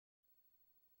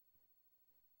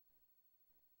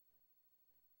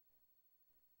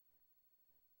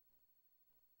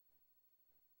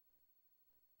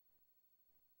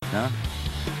No?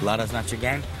 Lotto's not your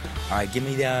game? All right, give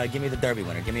me the Derby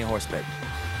winner. Give me a horse pick.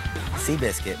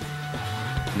 Seabiscuit.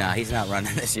 Nah, he's not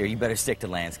running this year. You better stick to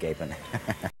landscaping.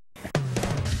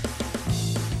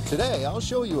 Today, I'll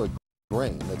show you a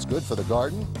grain that's good for the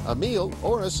garden, a meal,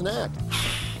 or a snack.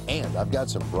 And I've got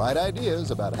some bright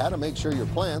ideas about how to make sure your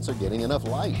plants are getting enough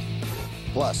light.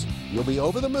 Plus, you'll be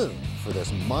over the moon for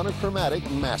this monochromatic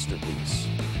masterpiece.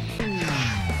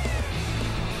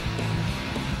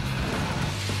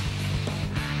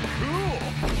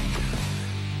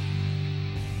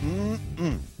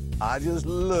 I just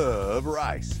love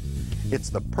rice. It's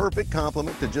the perfect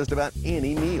complement to just about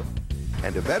any meal.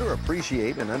 And to better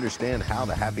appreciate and understand how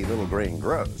the happy little grain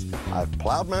grows, I've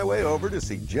plowed my way over to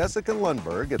see Jessica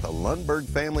Lundberg at the Lundberg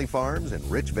Family Farms in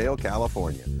Richvale,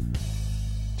 California.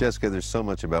 Jessica, there's so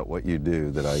much about what you do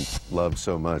that I love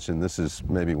so much, and this is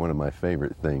maybe one of my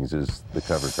favorite things is the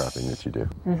cover cropping that you do.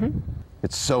 Mm-hmm.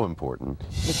 It's so important.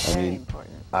 It's very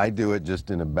important. I do it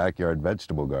just in a backyard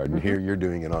vegetable garden. Here you're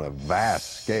doing it on a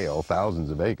vast scale,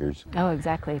 thousands of acres. Oh,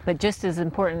 exactly. But just as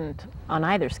important on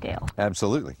either scale.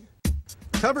 Absolutely.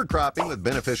 Cover cropping with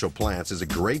beneficial plants is a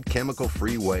great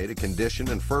chemical-free way to condition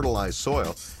and fertilize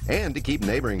soil and to keep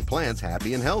neighboring plants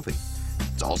happy and healthy.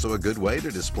 It's also a good way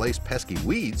to displace pesky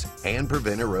weeds and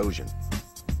prevent erosion.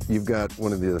 You've got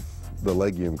one of the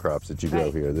legume crops that you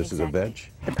grow here. This is a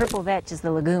vetch? The purple vetch is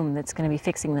the legume that's going to be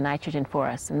fixing the nitrogen for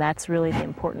us, and that's really the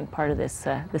important part of this,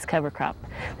 this cover crop.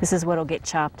 This is what will get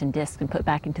chopped and disked and put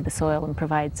back into the soil and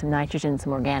provide some nitrogen,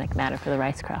 some organic matter for the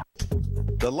rice crop.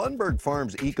 The Lundberg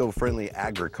Farm's eco-friendly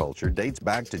agriculture dates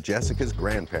back to Jessica's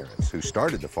grandparents, who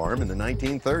started the farm in the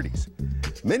 1930s.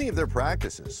 Many of their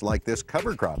practices, like this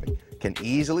cover cropping, can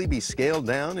easily be scaled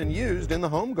down and used in the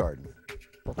home garden.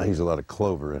 I use a lot of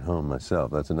clover at home myself.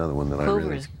 That's another one that I really...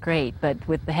 Clover is great, but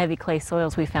with the heavy clay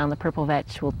soils we found, the purple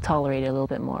vetch will tolerate it a little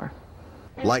bit more.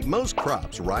 Like most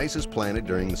crops, rice is planted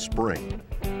during the spring.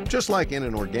 Just like in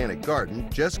an organic garden,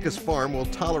 Jessica's farm will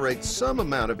tolerate some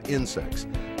amount of insects,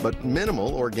 but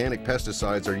minimal organic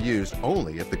pesticides are used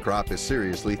only if the crop is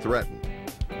seriously threatened.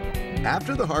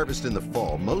 After the harvest in the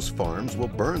fall, most farms will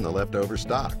burn the leftover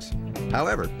stalks.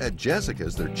 However, at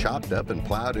Jessica's, they're chopped up and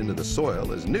plowed into the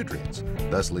soil as nutrients,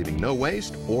 thus leaving no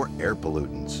waste or air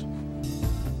pollutants.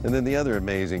 And then the other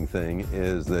amazing thing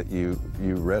is that you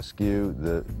rescue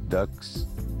the ducks.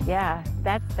 Yeah,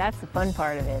 that's the fun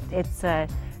part of it. It's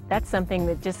that's something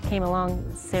that just came along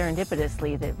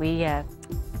serendipitously, that we,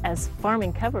 as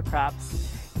farming cover crops,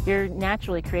 you're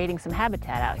naturally creating some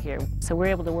habitat out here. So we're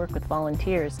able to work with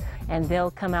volunteers, and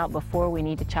they'll come out before we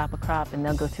need to chop a crop, and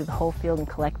they'll go through the whole field and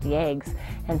collect the eggs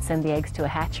and send the eggs to a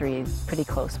hatchery pretty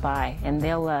close by. And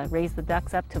they'll raise the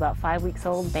ducks up to about 5 weeks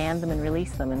old, band them, and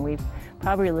release them. And we've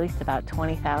probably released about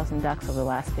 20,000 ducks over the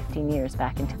last 15 years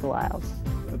back into the wild.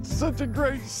 That's such a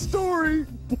great story.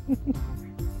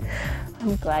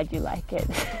 I'm glad you like it.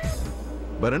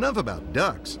 But enough about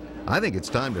ducks. I think it's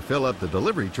time to fill up the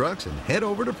delivery trucks and head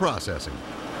over to processing.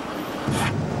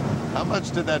 How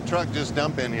much did that truck just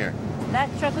dump in here? That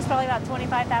truck was probably about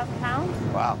 25,000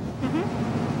 pounds. Wow.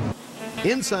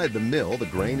 Inside the mill, the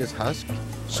grain is husked,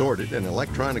 sorted, and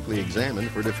electronically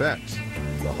examined for defects.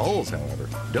 The hulls, however,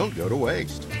 don't go to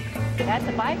waste. That's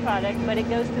a byproduct, but it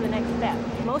goes to the next step.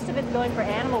 Most of it's going for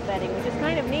animal bedding, which is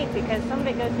kind of neat because some of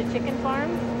it goes to chicken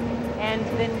farms, and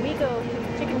then we go to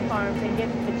the chicken farms and get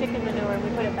the chicken manure and we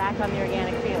put it back on the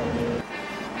organic field.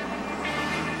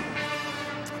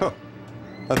 Oh,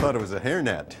 I thought it was a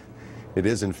hairnet. It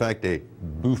is, in fact, a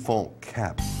bouffant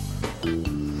cap.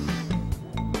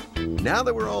 Now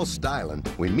that we're all styling,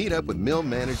 we meet up with mill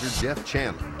manager Jeff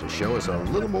Chandler to show us a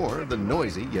little more of the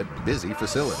noisy yet busy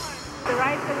facility. The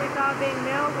rice that we saw being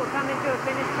milled will come into a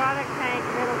finished product tank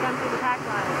and it'll come through the pack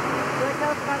line. Do you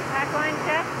tell us about the pack line,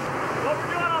 Jeff? What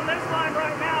we're doing on this line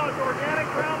right now is organic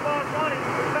ground bog running.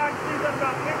 We pack these at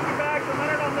about 50 bags a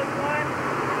minute on this line.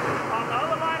 On the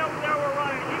other line over there, we're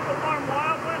running Eagle Farm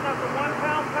Wildland. That's a 1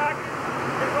 pound package.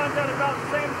 It runs at about the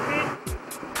same speed.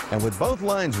 And with both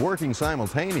lines working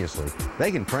simultaneously,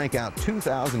 they can crank out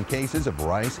 2,000 cases of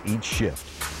rice each shift.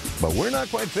 But we're not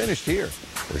quite finished here.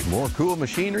 There's more cool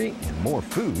machinery and more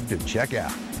food to check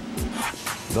out.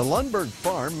 The Lundberg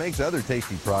Farm makes other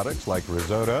tasty products like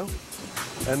risotto.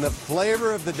 And the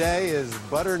flavor of the day is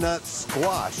butternut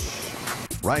squash,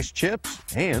 rice chips,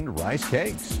 and rice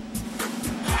cakes.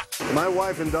 My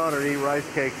wife and daughter eat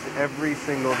rice cakes every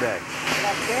single day.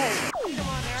 That's good.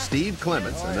 Steve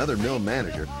Clements, another mill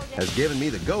manager, has given me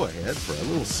the go-ahead for a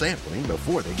little sampling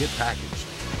before they get packaged.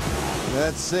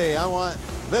 Let's see, I want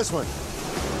this one.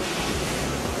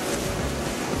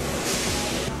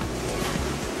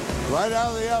 Right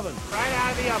out of the oven. Right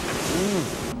out of the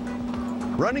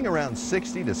oven. Running around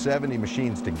 60 to 70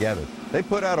 machines together, they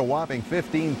put out a whopping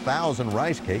 15,000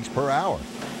 rice cakes per hour.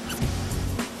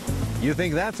 You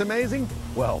think that's amazing?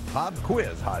 Well, pop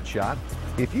quiz, hotshot.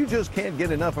 If you just can't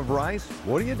get enough of rice,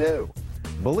 what do?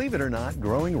 Believe it or not,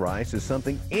 growing rice is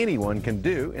something anyone can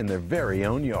do in their very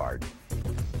own yard.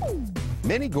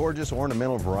 Many gorgeous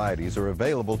ornamental varieties are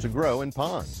available to grow in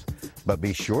ponds. But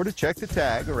be sure to check the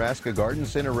tag or ask a garden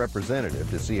center representative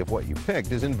to see if what you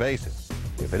picked is invasive.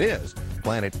 If it is,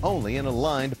 plant it only in a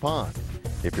lined pond.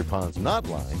 If your pond's not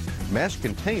lined, mesh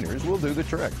containers will do the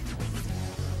trick.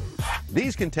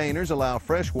 These containers allow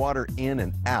fresh water in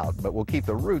and out, but will keep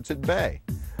the roots at bay.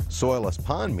 Soilless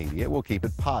pond media will keep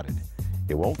it potted.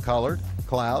 It won't color,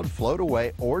 cloud, float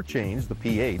away, or change the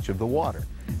pH of the water.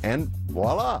 And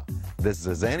voila, this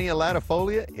Zizania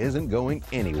latifolia isn't going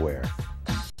anywhere.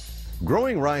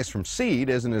 Growing rice from seed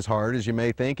isn't as hard as you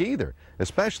may think either,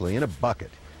 especially in a bucket.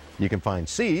 You can find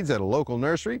seeds at a local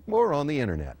nursery or on the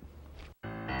internet.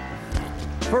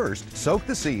 First, soak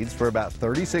the seeds for about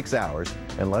 36 hours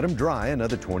and let them dry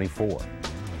another 24.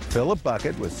 Fill a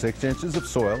bucket with 6 inches of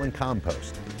soil and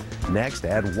compost. Next,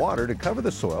 add water to cover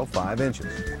the soil 5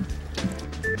 inches.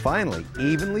 Finally,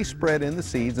 evenly spread in the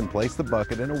seeds and place the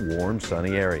bucket in a warm,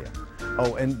 sunny area.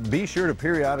 Oh, and be sure to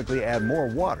periodically add more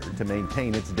water to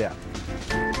maintain its depth.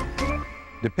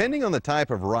 Depending on the type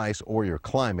of rice or your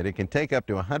climate, it can take up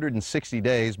to 160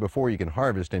 days before you can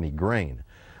harvest any grain.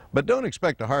 But don't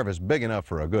expect to harvest big enough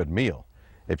for a good meal.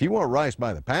 If you want rice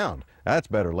by the pound, that's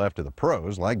better left to the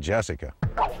pros like Jessica.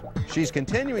 She's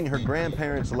continuing her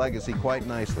grandparents' legacy quite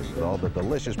nicely with all the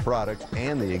delicious products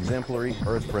and the exemplary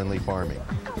earth-friendly farming.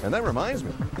 And that reminds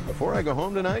me, before I go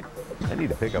home tonight, I need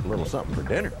to pick up a little something for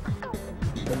dinner.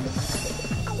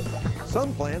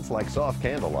 Some plants like soft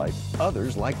candlelight,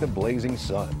 others like the blazing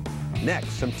sun.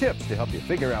 Next, some tips to help you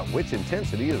figure out which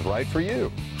intensity is right for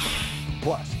you.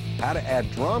 Plus, how to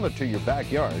add drama to your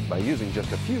backyard by using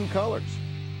just a few colors.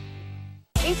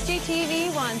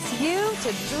 HGTV wants you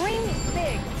to dream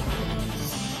big.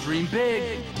 Dream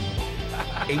big.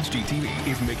 HGTV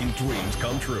is making dreams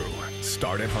come true.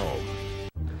 Start at home.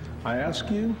 I ask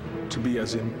you to be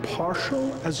as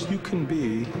impartial as you can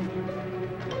be,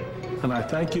 and I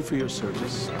thank you for your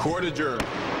service. Court adjourned.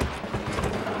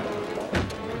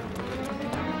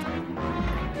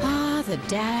 Ah, the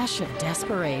dash of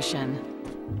desperation.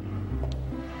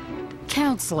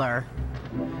 Counselor,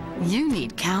 you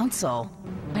need counsel.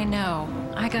 I know.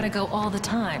 I gotta go all the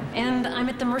time. And I'm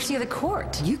at the mercy of the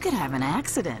court. You could have an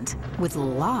accident with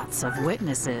lots of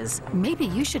witnesses. Maybe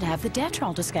you should have the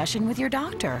Detrol discussion with your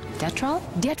doctor. Detrol?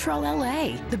 Detrol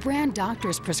LA, the brand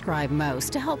doctors prescribe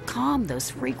most to help calm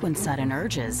those frequent sudden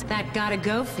urges. That gotta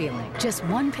go feeling. Just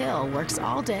one pill works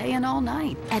all day and all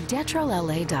night. At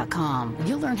DetrolLA.com,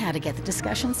 you'll learn how to get the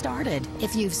discussion started.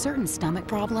 If you've certain stomach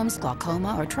problems,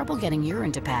 glaucoma, or trouble getting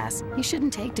urine to pass, you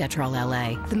shouldn't take Detrol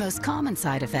LA. The most common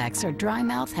side effects are dry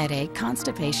mouth, headache,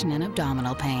 constipation, and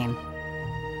abdominal pain.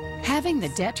 Having the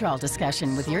Detrol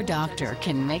discussion with your doctor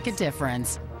can make a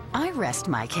difference. I rest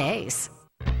my case.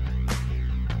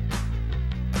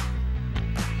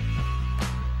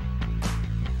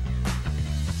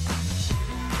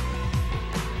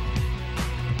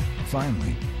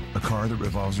 Finally, a car that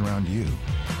revolves around you.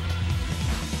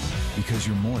 Because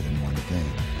you're more than one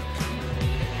thing.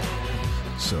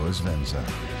 So is Venza.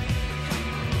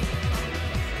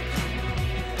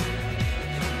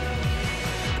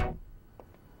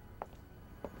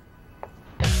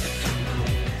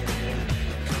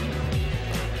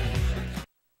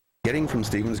 Getting from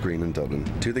Stephen's Green in Dublin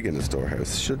to the Guinness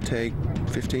Storehouse should take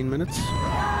 15 minutes.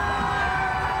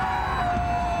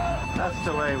 That's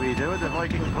the way we do it, the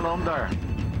Viking plunder.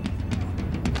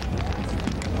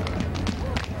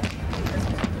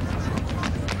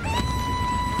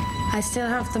 I still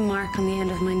have the mark on the end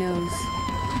of my nose.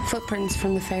 Footprints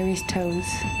from the fairy's toes.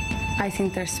 I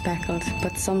think they're speckled,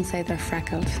 but some say they're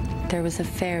freckled. There was a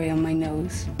fairy on my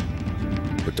nose.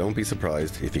 But don't be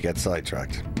surprised if you get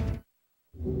sidetracked.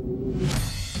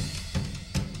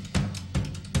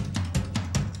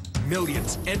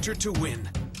 Millions enter to win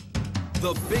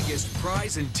the biggest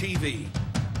prize in TV.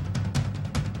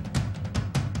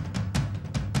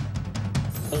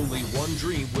 Only one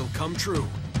dream will come true.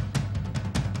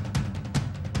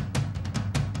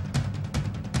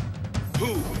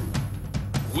 Who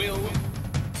will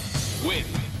win?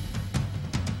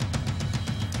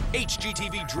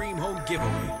 HGTV Dream Home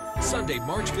Giveaway, Sunday,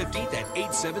 March 15th at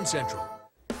 8/7 Central.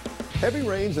 Heavy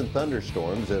rains and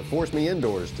thunderstorms have forced me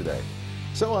indoors today.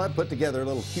 So I put together a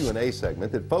little Q&A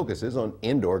segment that focuses on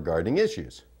indoor gardening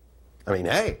issues. I mean,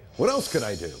 hey, what else could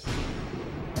I do?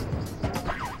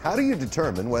 How do you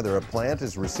determine whether a plant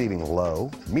is receiving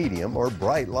low, medium, or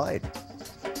bright light?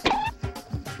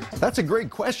 That's a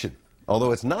great question,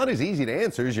 although it's not as easy to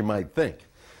answer as you might think.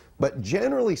 But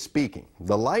generally speaking,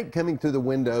 the light coming through the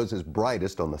windows is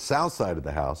brightest on the south side of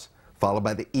the house, followed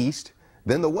by the east,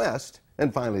 then the west,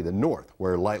 and finally the north,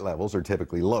 where light levels are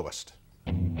typically lowest.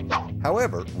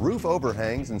 However, roof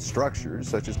overhangs and structures,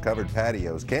 such as covered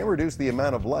patios, can reduce the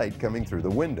amount of light coming through the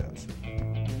windows.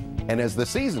 And as the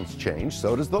seasons change,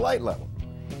 so does the light level.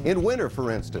 In winter,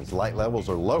 for instance, light levels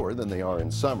are lower than they are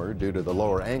in summer due to the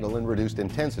lower angle and reduced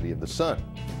intensity of the sun.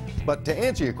 But to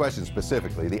answer your question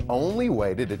specifically, the only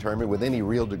way to determine with any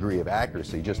real degree of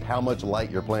accuracy just how much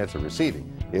light your plants are receiving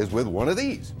is with one of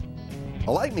these,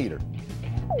 a light meter.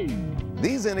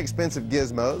 These inexpensive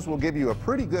gizmos will give you a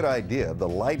pretty good idea of the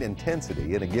light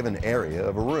intensity in a given area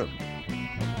of a room.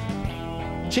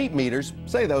 Cheap meters,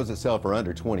 say those that sell for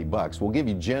under 20 bucks, will give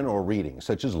you general readings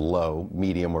such as low,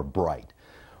 medium, or bright.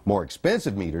 More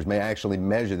expensive meters may actually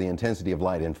measure the intensity of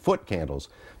light in foot candles,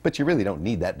 but you really don't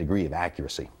need that degree of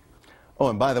accuracy. Oh,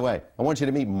 and by the way, I want you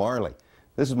to meet Marley.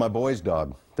 This is my boy's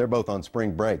dog. They're both on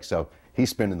spring break, so he's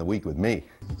spending the week with me.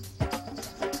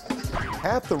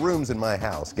 Half the rooms in my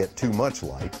house get too much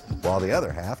light, while the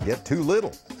other half get too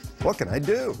little. What can I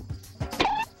do?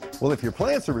 Well, if your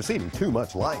plants are receiving too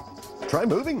much light, try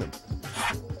moving them.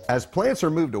 As plants are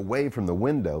moved away from the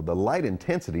window, the light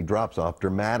intensity drops off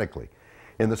dramatically.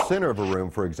 In the center of a room,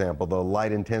 for example, the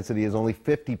light intensity is only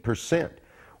 50%,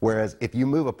 whereas if you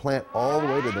move a plant all the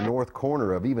way to the north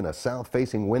corner of even a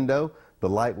south-facing window, the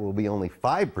light will be only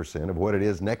 5% of what it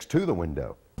is next to the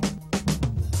window.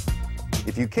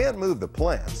 If you can't move the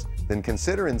plants, then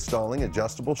consider installing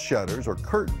adjustable shutters or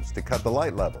curtains to cut the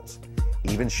light levels.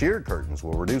 Even sheer curtains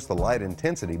will reduce the light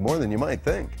intensity more than you might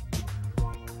think.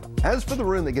 As for the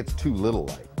room that gets too little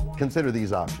light, consider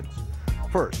these options.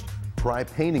 First, try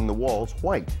painting the walls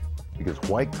white, because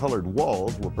white-colored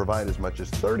walls will provide as much as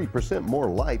 30% more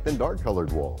light than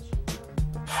dark-colored walls.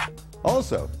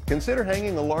 Also, consider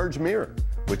hanging a large mirror,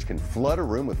 which can flood a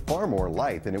room with far more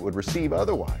light than it would receive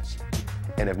otherwise.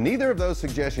 And if neither of those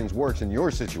suggestions works in your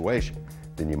situation,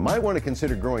 then you might want to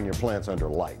consider growing your plants under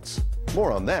lights.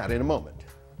 More on that in a moment.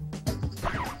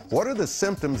 What are the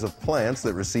symptoms of plants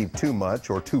that receive too much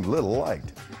or too little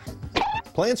light?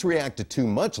 Plants react to too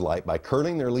much light by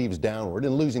curling their leaves downward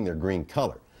and losing their green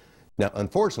color. Now,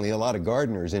 unfortunately, a lot of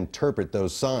gardeners interpret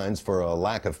those signs for a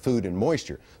lack of food and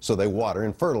moisture, so they water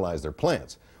and fertilize their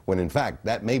plants, when in fact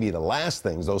that may be the last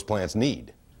things those plants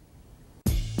need.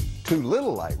 Too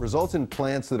little light results in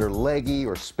plants that are leggy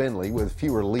or spindly with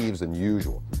fewer leaves than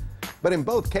usual. But in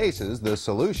both cases, the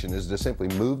solution is to simply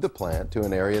move the plant to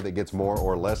an area that gets more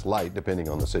or less light depending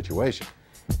on the situation.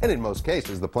 And in most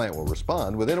cases, the plant will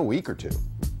respond within a week or two.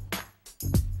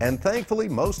 And thankfully,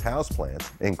 most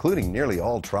houseplants, including nearly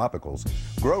all tropicals,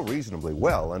 grow reasonably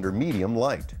well under medium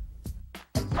light.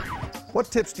 What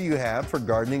tips do you have for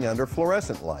gardening under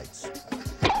fluorescent lights?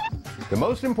 The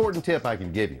most important tip I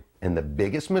can give you, and the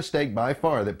biggest mistake by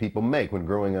far that people make when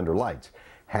growing under lights,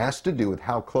 has to do with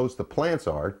how close the plants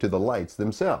are to the lights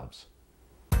themselves.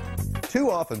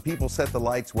 Too often people set the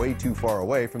lights way too far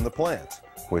away from the plants,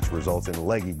 which results in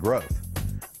leggy growth.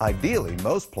 Ideally,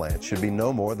 most plants should be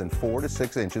no more than 4 to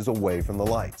 6 inches away from the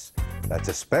lights. That's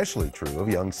especially true of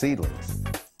young seedlings.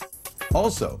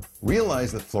 Also,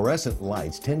 realize that fluorescent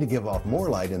lights tend to give off more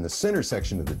light in the center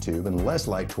section of the tube and less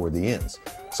light toward the ends.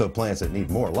 So plants that need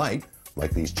more light,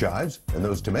 like these chives and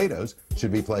those tomatoes,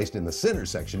 should be placed in the center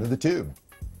section of the tube.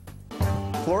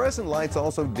 Fluorescent lights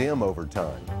also dim over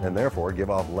time and therefore give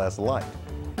off less light.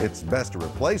 It's best to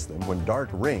replace them when dark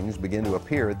rings begin to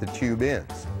appear at the tube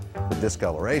ends. The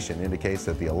discoloration indicates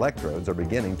that the electrodes are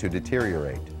beginning to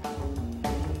deteriorate.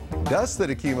 Dust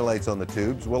that accumulates on the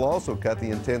tubes will also cut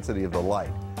the intensity of the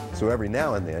light, so every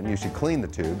now and then you should clean the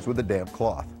tubes with a damp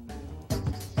cloth.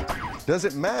 Does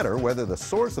it matter whether the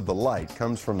source of the light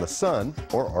comes from the sun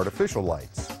or artificial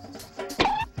lights?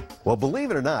 Well,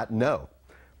 believe it or not, no.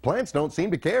 Plants don't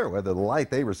seem to care whether the light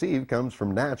they receive comes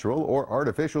from natural or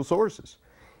artificial sources.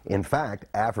 In fact,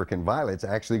 African violets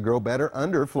actually grow better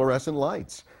under fluorescent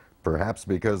lights, perhaps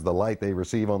because the light they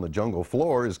receive on the jungle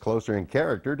floor is closer in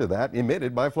character to that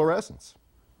emitted by fluorescence.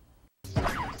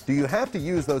 Do you have to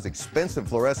use those expensive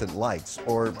fluorescent lights,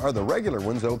 or are the regular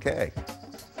ones okay?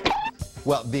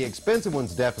 Well, the expensive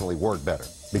ones definitely work better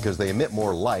because they emit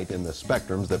more light in the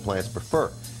spectrums that plants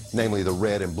prefer, namely the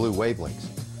red and blue wavelengths.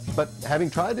 But having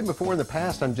tried them before in the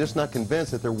past, I'm just not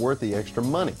convinced that they're worth the extra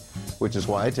money, which is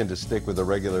why I tend to stick with the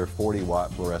regular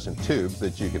 40-watt fluorescent tubes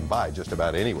that you can buy just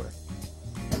about anywhere.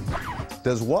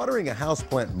 Does watering a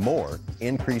houseplant more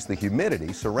increase the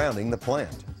humidity surrounding the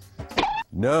plant?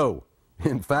 No.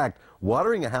 In fact,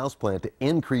 watering a houseplant to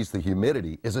increase the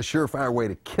humidity is a surefire way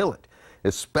to kill it,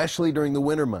 especially during the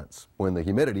winter months when the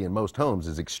humidity in most homes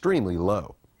is extremely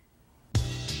low.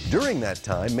 During that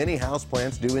time, many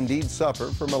houseplants do indeed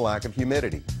suffer from a lack of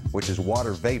humidity, which is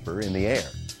water vapor in the air.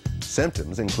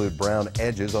 Symptoms include brown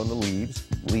edges on the leaves,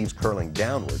 leaves curling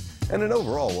downward, and an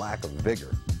overall lack of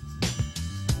vigor.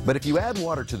 But if you add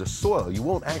water to the soil, you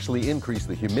won't actually increase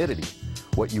the humidity.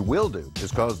 What you will do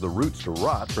is cause the roots to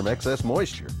rot from excess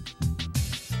moisture.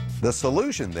 The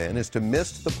solution then is to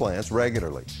mist the plants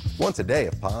regularly, once a day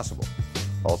if possible.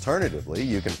 Alternatively,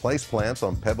 you can place plants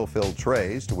on pebble-filled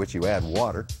trays to which you add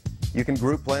water. You can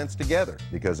group plants together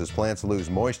because as plants lose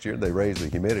moisture, they raise the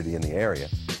humidity in the area.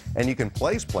 And you can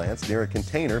place plants near a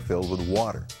container filled with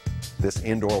water. This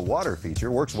indoor water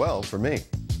feature works well for me.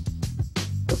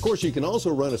 Of course, you can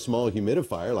also run a small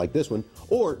humidifier like this one,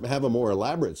 or have a more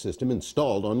elaborate system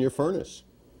installed on your furnace.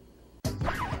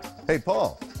 Hey,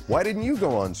 Paul, why didn't you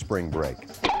go on spring break?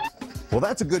 Well,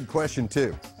 that's a good question,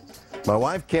 too. My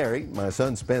wife, Carrie, my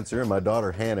son, Spencer, and my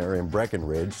daughter, Hannah, are in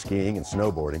Breckenridge skiing and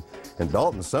snowboarding, and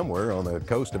Dalton's somewhere on the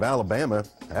coast of Alabama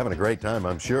having a great time,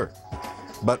 I'm sure.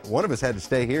 But one of us had to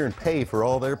stay here and pay for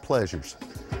all their pleasures.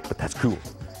 But that's cool,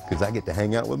 because I get to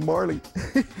hang out with Marley.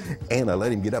 And I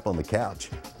let him get up on the couch.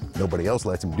 Nobody else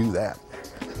lets him do that.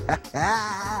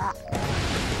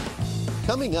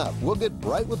 Coming up, we'll get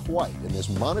bright with white in this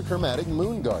monochromatic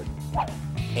moon garden.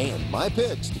 And my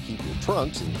picks to keep your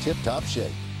trunks in tip-top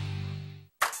shape.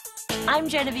 I'm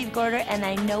Genevieve Gorder, and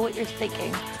I know what you're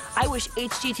thinking. I wish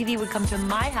HGTV would come to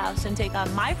my house and take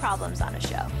on my problems on a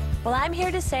show. Well, I'm here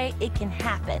to say it can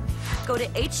happen. Go to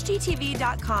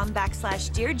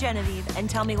hgtv.com/Dear Genevieve and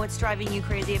tell me what's driving you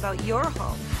crazy about your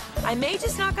home. I may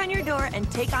just knock on your door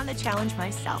and take on the challenge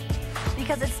myself.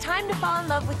 Because it's time to fall in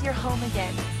love with your home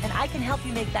again, and I can help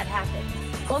you make that happen.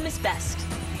 Home is best.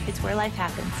 It's where life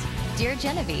happens. Dear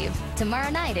Genevieve,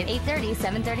 tomorrow night at 8:30,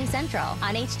 7:30 Central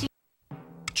on HG.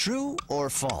 True or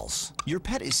false? Your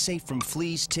pet is safe from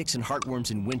fleas, ticks, and heartworms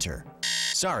in winter.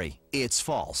 Sorry, it's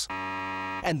false.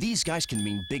 And these guys can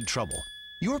mean big trouble.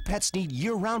 Your pets need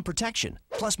year-round protection,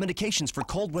 plus medications for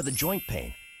cold weather joint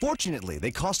pain. Fortunately, they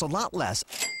cost a lot less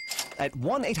at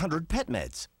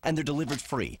 1-800-PET-MEDS, and they're delivered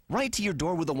free, right to your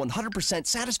door with a 100%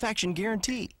 satisfaction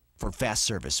guarantee. For fast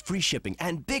service, free shipping,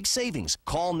 and big savings,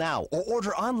 call now or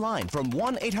order online from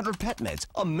 1-800-PET-MEDS,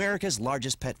 America's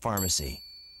largest pet pharmacy.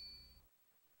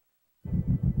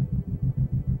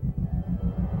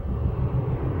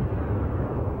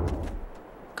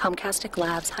 Comcastic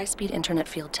Labs high-speed internet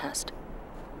field test.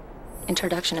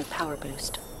 Introduction of Power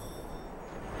Boost.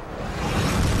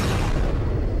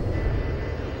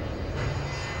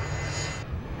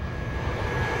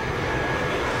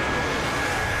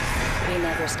 We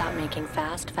never stop making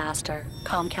fast, faster.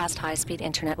 Comcast high-speed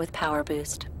internet with Power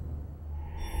Boost.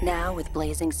 Now with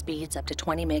blazing speeds up to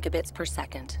 20 megabits per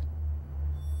second.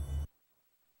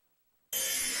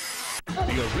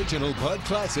 The original Bud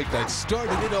Classic that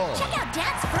started it all. Check out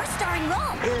Dad's first starring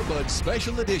role. Air Bud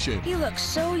Special Edition. You look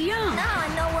so young. Now I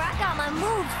know where I got my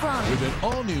moves from. With an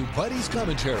all-new Buddy's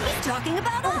commentary. He's talking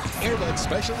about us. Air Bud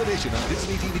Special Edition on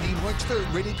Disney DVD March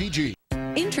 3rd, rated PG.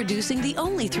 Introducing the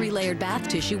only 3-layered bath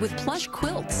tissue with plush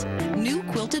quilts. New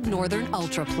Quilted Northern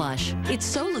Ultra Plush. It's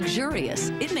so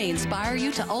luxurious, it may inspire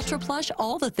you to ultra plush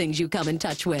all the things you come in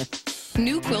touch with.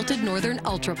 New Quilted Northern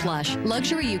Ultra Plush.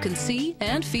 Luxury you can see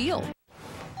and feel.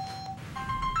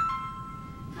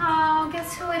 Oh,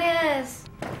 guess who it is?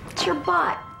 It's your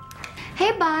butt.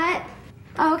 Hey, butt.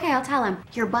 Oh, okay, I'll tell him.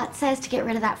 Your butt says to get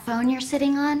rid of that phone you're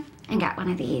sitting on and get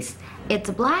one of these. It's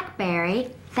a BlackBerry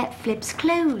that flips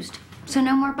closed. So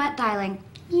no more butt dialing.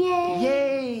 Yay.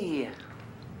 Yay!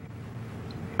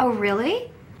 Oh,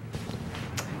 really?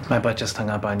 My butt just hung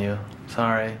up on you.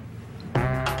 Sorry.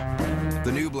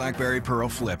 The new BlackBerry Pearl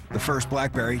Flip. The first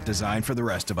BlackBerry designed for the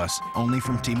rest of us. Only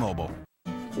from T-Mobile.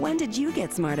 When did you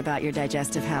get smart about your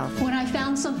digestive health? When I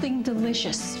found something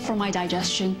delicious for my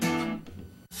digestion.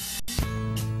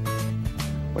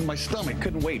 When my stomach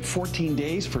couldn't wait 14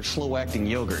 days for slow-acting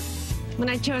yogurt. When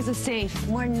I chose a safe,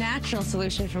 more natural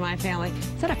solution for my family,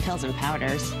 instead of pills and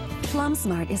powders. Plum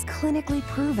Smart is clinically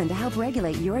proven to help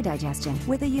regulate your digestion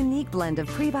with a unique blend of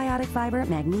prebiotic fiber,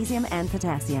 magnesium, and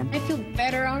potassium. I feel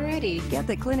better already. Get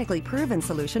the clinically proven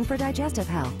solution for digestive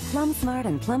health. Plum Smart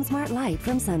and Plum Smart Light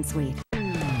from Sunsweet.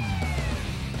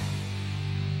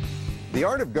 The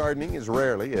art of gardening is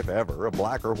rarely, if ever, a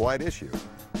black or white issue.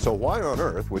 So why on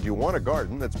earth would you want a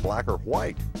garden that's black or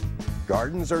white?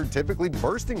 Gardens are typically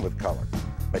bursting with color.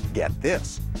 But get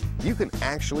this, you can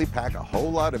actually pack a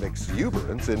whole lot of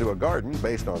exuberance into a garden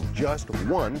based on just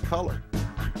one color.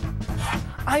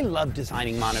 I love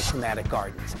designing monochromatic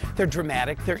gardens. They're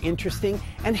dramatic, they're interesting,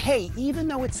 and hey, even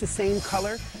though it's the same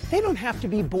color, they don't have to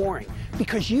be boring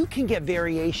because you can get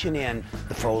variation in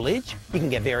the foliage, you can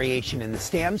get variation in the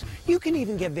stems, you can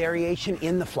even get variation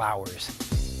in the flowers.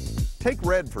 Take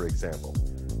red, for example.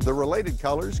 The related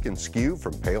colors can skew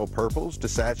from pale purples to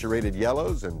saturated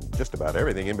yellows and just about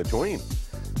everything in between.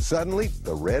 Suddenly,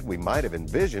 the red we might have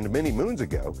envisioned many moons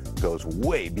ago goes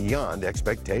way beyond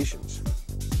expectations.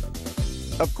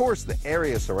 Of course, the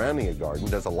area surrounding a garden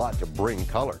does a lot to bring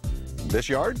color. This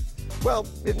yard? Well,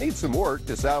 it needs some work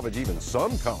to salvage even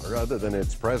some color other than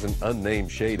its present unnamed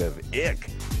shade of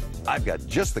ick. I've got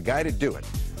just the guy to do it.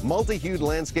 Multi-hued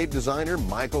landscape designer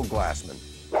Michael Glassman.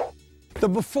 The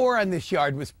before on this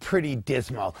yard was pretty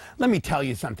dismal. Let me tell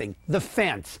you something. The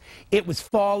fence, it was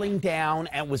falling down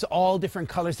and it was all different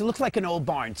colors. It looked like an old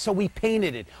barn, so we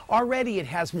painted it. Already it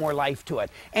has more life to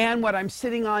it. And what I'm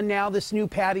sitting on now, this new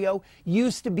patio,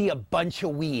 used to be a bunch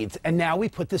of weeds, and now we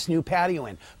put this new patio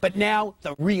in. But now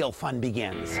the real fun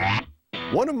begins.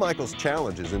 One of Michael's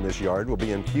challenges in this yard will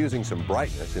be infusing some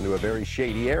brightness into a very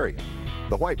shady area.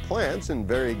 The white plants and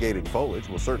variegated foliage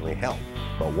will certainly help,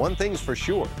 but one thing's for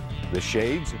sure, the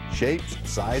shades, shapes,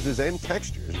 sizes, and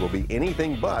textures will be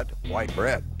anything but white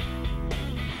bread.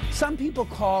 Some people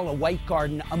call a white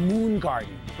garden a moon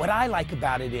garden. What I like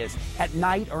about it is, at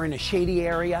night or in a shady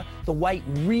area, the white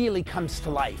really comes to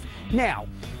life. Now,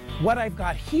 what I've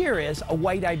got here is a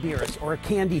white iberis or a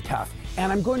candy tuft,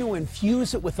 and I'm going to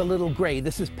infuse it with a little gray.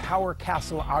 This is Power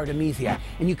Castle Artemisia,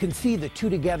 and you can see the two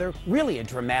together, really a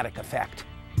dramatic effect.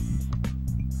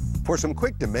 For some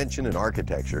quick dimension and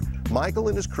architecture, Michael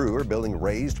and his crew are building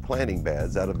raised planting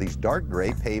beds out of these dark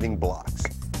gray paving blocks.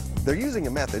 They're using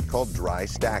a method called dry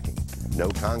stacking. No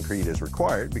concrete is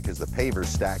required because the pavers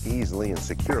stack easily and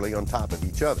securely on top of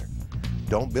each other.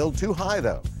 Don't build too high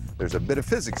though. There's a bit of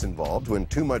physics involved when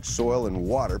too much soil and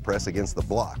water press against the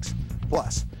blocks.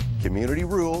 Plus, community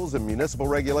rules and municipal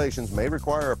regulations may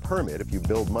require a permit if you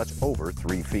build much over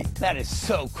 3 feet. That is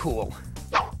so cool.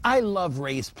 I love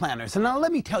raised planters, and now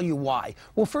let me tell you why.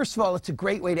 Well, first of all, it's a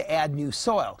great way to add new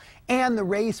soil. And the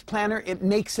raised planter, it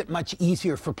makes it much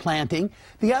easier for planting.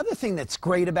 The other thing that's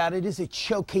great about it is it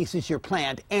showcases your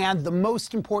plant. And the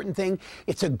most important thing,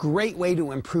 it's a great way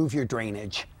to improve your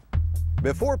drainage.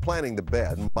 Before planting the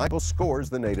bed, Michael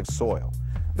scores the native soil.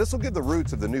 This will give the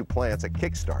roots of the new plants a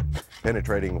kickstart,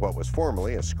 penetrating what was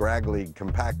formerly a scraggly,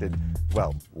 compacted,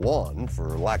 well, lawn, for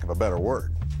lack of a better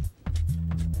word.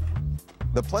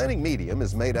 The planting medium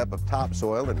is made up of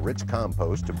topsoil and rich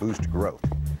compost to boost growth.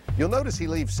 You'll notice he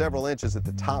leaves several inches at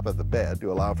the top of the bed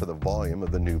to allow for the volume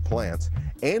of the new plants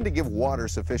and to give water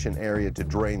sufficient area to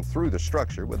drain through the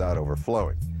structure without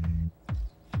overflowing.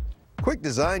 Quick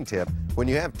design tip, when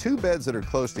you have two beds that are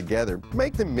close together,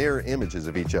 make them mirror images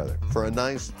of each other for a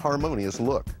nice, harmonious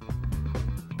look.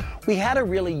 We had a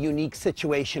really unique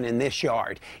situation in this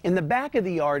yard. In the back of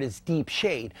the yard is deep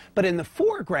shade, but in the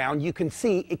foreground you can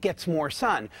see it gets more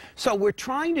sun. So we're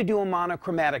trying to do a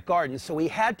monochromatic garden, so we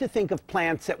had to think of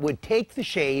plants that would take the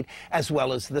shade as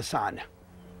well as the sun.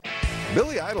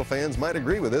 Billy Idol fans might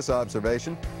agree with this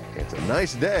observation. It's a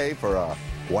nice day for a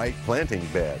white planting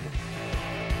bed.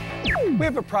 We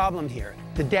have a problem here.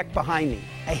 The deck behind me.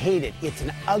 I hate it. It's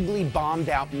an ugly,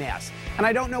 bombed-out mess. And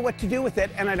I don't know what to do with it,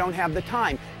 and I don't have the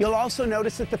time. You'll also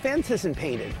notice that the fence isn't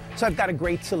painted. So I've got a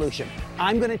great solution.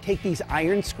 I'm going to take these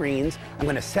iron screens, I'm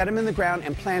going to set them in the ground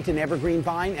and plant an evergreen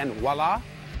vine, and voila,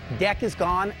 deck is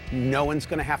gone. No one's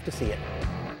going to have to see it.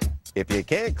 If you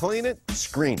can't clean it,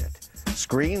 screen it.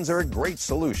 Screens are a great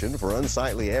solution for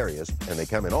unsightly areas, and they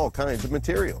come in all kinds of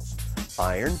materials.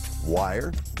 Iron,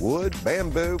 wire, wood,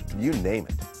 bamboo, you name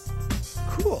it.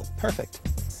 Cool, perfect.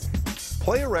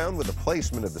 Play around with the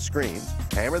placement of the screens,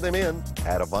 hammer them in,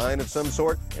 add a vine of some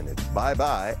sort, and it's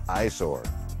bye-bye eyesore.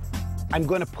 I'm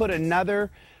going to put another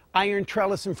iron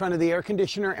trellis in front of the air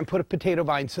conditioner and put a potato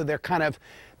vine so they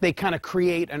kind of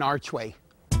create an archway.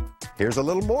 Here's a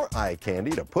little more eye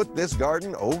candy to put this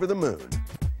garden over the moon.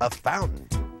 A fountain.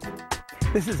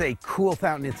 This is a cool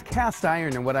fountain. It's cast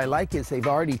iron, and what I like is they've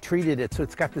already treated it, so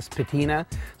it's got this patina.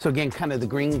 So again, kind of the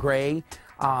green-gray.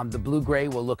 The blue-gray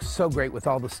will look so great with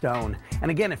all the stone.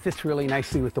 And again, it fits really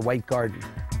nicely with the white garden.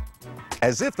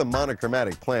 As if the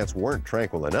monochromatic plants weren't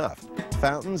tranquil enough,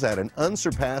 fountains add an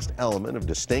unsurpassed element of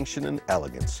distinction and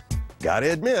elegance.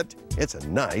 Gotta admit, it's a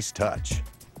nice touch.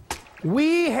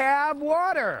 We have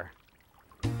water!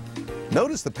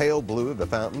 Notice the pale blue of the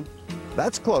fountain?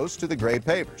 That's close to the gray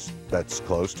pavers. That's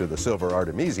close to the silver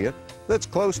artemisia. That's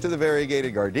close to the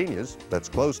variegated gardenias. That's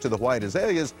close to the white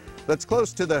azaleas. That's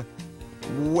close to the...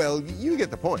 well, you get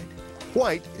the point.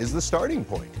 White is the starting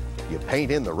point. You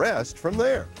paint in the rest from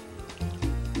there.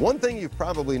 One thing you've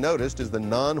probably noticed is the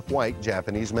non-white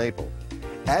Japanese maple.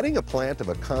 Adding a plant of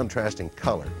a contrasting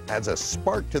color adds a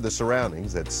spark to the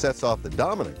surroundings that sets off the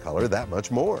dominant color that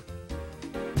much more.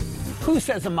 Who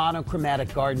says a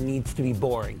monochromatic garden needs to be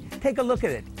boring? Take a look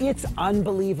at it. It's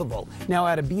unbelievable. Now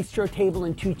add a bistro table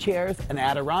and 2 chairs, an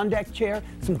Adirondack chair,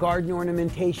 some garden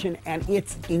ornamentation, and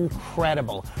it's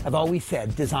incredible. I've always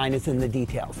said design is in the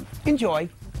details. Enjoy.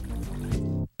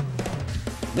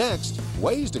 Next,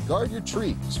 ways to guard your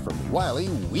trees from wily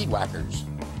weed whackers.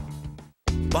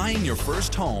 Buying your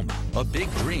first home, a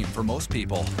big dream for most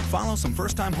people. Follow some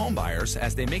first-time home buyers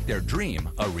as they make their dream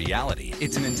a reality.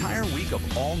 It's an entire week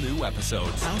of all new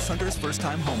episodes. House Hunters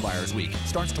First-Time Home Buyers Week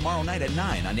starts tomorrow night at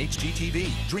 9 on HGTV.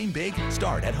 Dream big,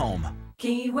 start at home.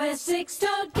 Key West 6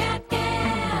 to get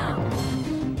down.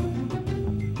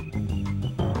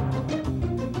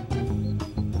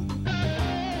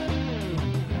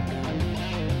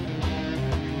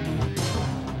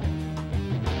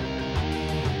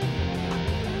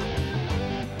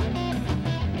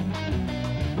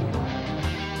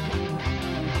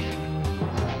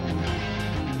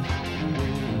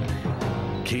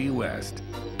 Key West,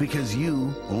 because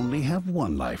you only have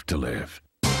one life to live.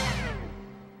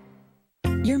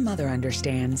 Your mother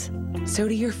understands. So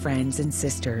do your friends and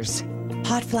sisters.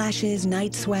 Hot flashes,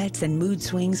 night sweats, and mood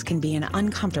swings can be an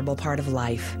uncomfortable part of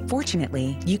life.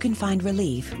 Fortunately, you can find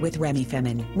relief with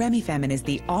Remifemin. Remifemin is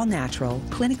the all-natural,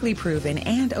 clinically proven,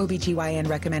 and OBGYN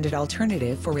recommended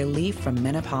alternative for relief from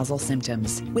menopausal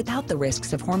symptoms, without the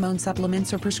risks of hormone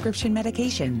supplements or prescription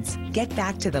medications. Get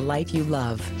back to the life you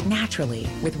love, naturally,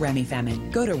 with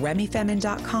Remifemin. Go to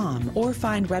remifemin.com or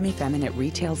find Remifemin at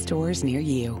retail stores near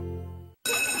you.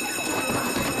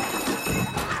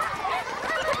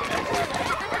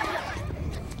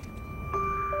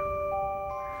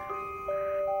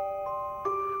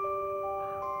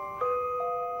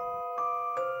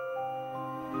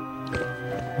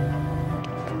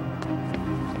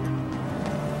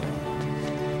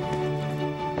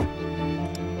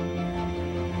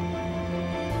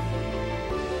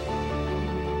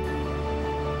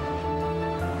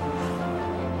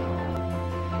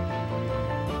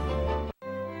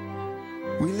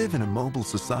 We live in a mobile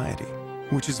society,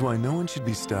 which is why no one should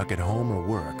be stuck at home or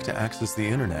work to access the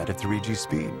internet at 3G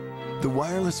speed. The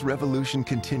wireless revolution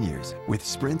continues with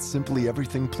Sprint's Simply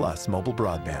Everything Plus mobile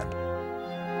broadband.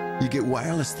 You get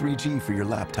wireless 3G for your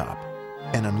laptop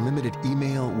and unlimited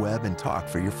email, web, and talk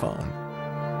for your phone.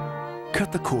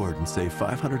 Cut the cord and save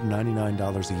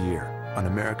 $599 a year on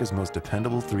America's most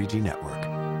dependable 3G network.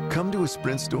 Come to a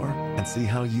Sprint store and see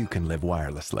how you can live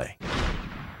wirelessly.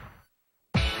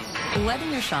 Whether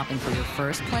you're shopping for your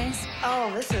first place,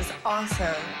 oh, this is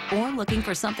awesome, or looking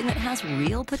for something that has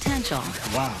real potential,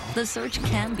 wow, the search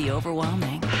can be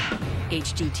overwhelming.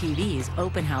 HGTV's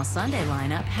Open House Sunday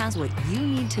lineup has what you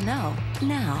need to know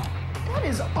now. That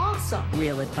is awesome.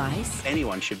 Real advice.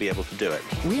 Anyone should be able to do it.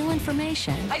 Real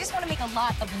information. I just want to make a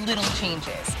lot of little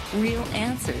changes. Real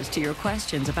answers to your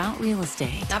questions about real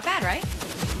estate. Not bad, right?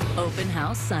 Open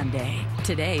House Sunday.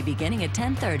 Today beginning at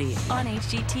 10:30 on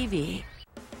HGTV.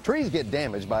 Trees get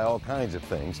damaged by all kinds of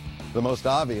things, the most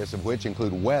obvious of which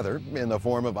include weather in the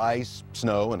form of ice,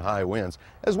 snow, and high winds,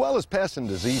 as well as pests and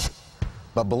diseases.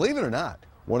 But believe it or not,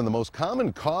 one of the most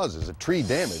common causes of tree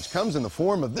damage comes in the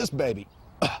form of this baby,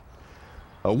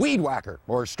 a weed whacker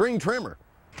or string trimmer.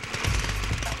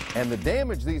 And the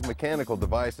damage these mechanical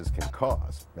devices can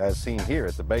cause, as seen here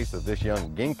at the base of this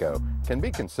young ginkgo, can be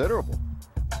considerable.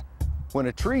 When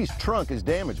a tree's trunk is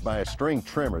damaged by a string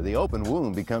trimmer, the open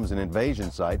wound becomes an invasion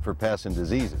site for pests and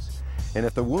diseases. And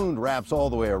if the wound wraps all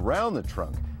the way around the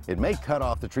trunk, it may cut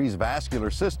off the tree's vascular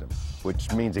system,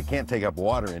 which means it can't take up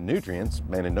water and nutrients,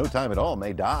 and in no time at all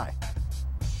may die.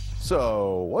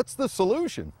 So, what's the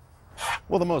solution?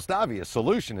 Well, the most obvious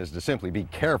solution is to simply be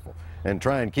careful and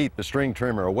try and keep the string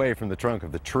trimmer away from the trunk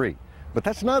of the tree. But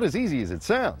that's not as easy as it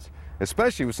sounds,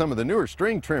 especially with some of the newer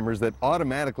string trimmers that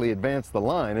automatically advance the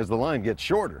line as the line gets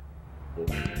shorter.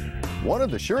 One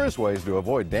of the surest ways to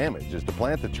avoid damage is to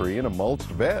plant the tree in a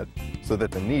mulched bed so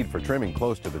that the need for trimming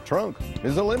close to the trunk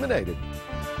is eliminated.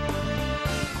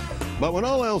 But when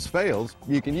all else fails,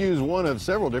 you can use one of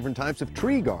several different types of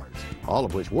tree guards, all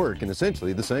of which work in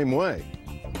essentially the same way.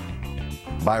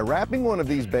 By wrapping one of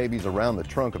these babies around the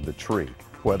trunk of the tree,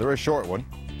 whether a short one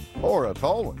or a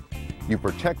tall one, you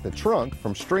protect the trunk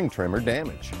from string trimmer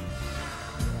damage.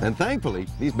 And thankfully,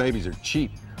 these babies are cheap,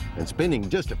 and spending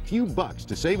just a few bucks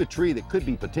to save a tree that could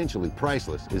be potentially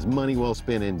priceless is money well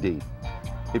spent indeed.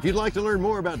 If you'd like to learn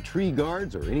more about tree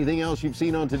guards or anything else you've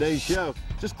seen on today's show,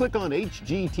 just click on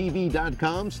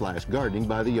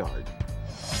hgtv.com/gardeningbytheyard.